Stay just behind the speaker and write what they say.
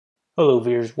Hello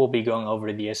viewers, we'll be going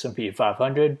over the S&P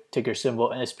 500, ticker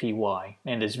symbol SPY.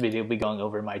 In this video, we'll be going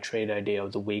over my trade idea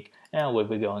of the week, and we'll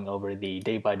be going over the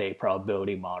day-by-day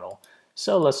probability model.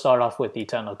 So let's start off with the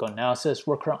technical analysis.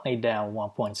 We're currently down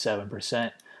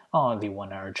 1.7% on the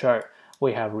 1 hour chart.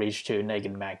 We have reached to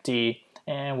negative MACD,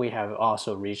 and we have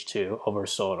also reached to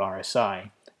oversold RSI.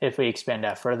 If we expand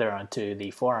that further onto the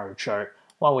 4 hour chart,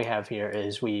 what we have here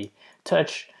is we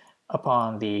touch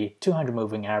upon the 200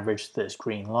 moving average, this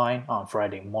green line, on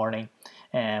Friday morning,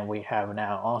 and we have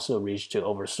now also reached to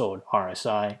oversold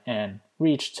RSI and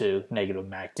reached to negative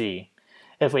MACD.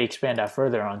 If we expand that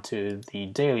further onto the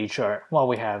daily chart, what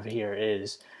we have here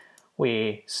is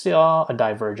we saw a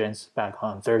divergence back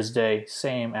on Thursday,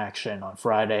 same action on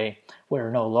Friday.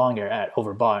 We're no longer at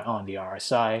overbought on the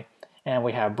RSI, and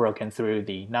we have broken through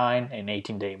the 9 and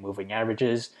 18-day moving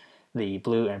averages, the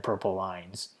blue and purple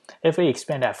lines. If we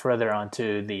expand that further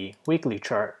onto the weekly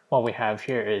chart, what we have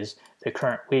here is the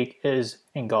current week is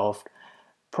engulfed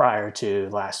prior to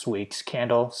last week's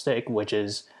candlestick, which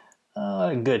is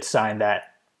a good sign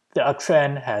that the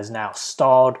uptrend has now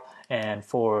stalled. And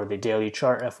for the daily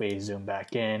chart, if we zoom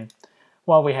back in,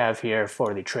 what we have here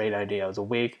for the trade idea of the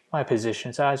week, my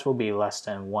position size will be less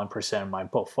than 1% of my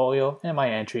portfolio, and my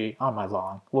entry on my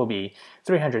long will be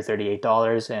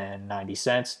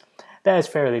 $338.90. That is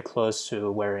fairly close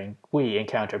to where we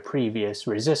encountered previous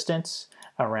resistance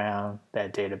around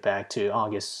that data back to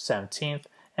August 17th.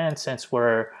 And since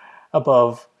we're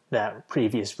above that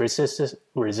previous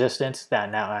resistance,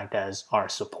 that now acts as our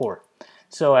support.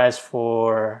 So as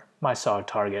for my solid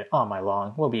target on my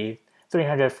long will be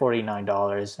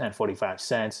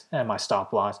 $349.45, and my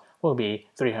stop loss will be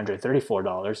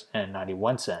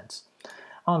 $334.91.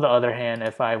 On the other hand,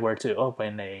 if I were to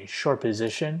open a short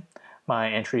position,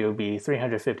 my entry would be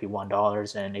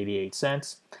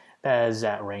 $351.88. That is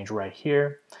that range right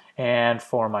here. And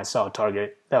for my solid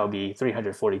target, that would be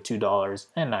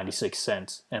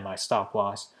 $342.96, and my stop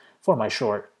loss for my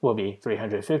short will be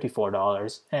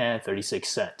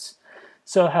 $354.36.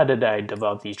 So how did I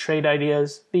develop these trade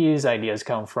ideas? These ideas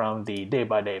come from the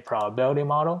day-by-day probability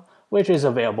model, which is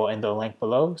available in the link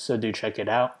below, so do check it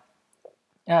out.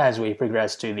 As we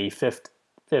progress to the fifth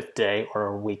day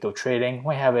or week of trading,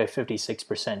 we have a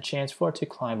 56% chance for it to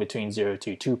climb between 0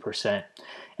 to 2%.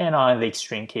 And on the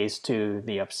extreme case to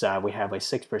the upside, we have a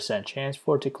 6% chance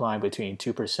for it to climb between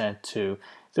 2% to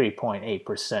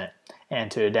 3.8%. And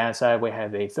to the downside, we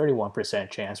have a 31%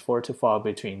 chance for it to fall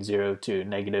between 0 to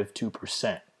negative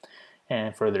 2%.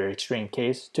 And for the extreme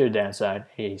case, to the downside,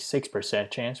 a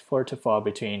 6% chance for it to fall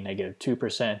between negative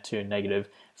 2% to negative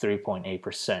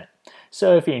 3.8%.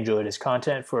 So if you enjoyed this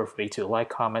content, feel free to like,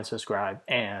 comment, subscribe,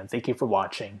 and thank you for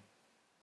watching.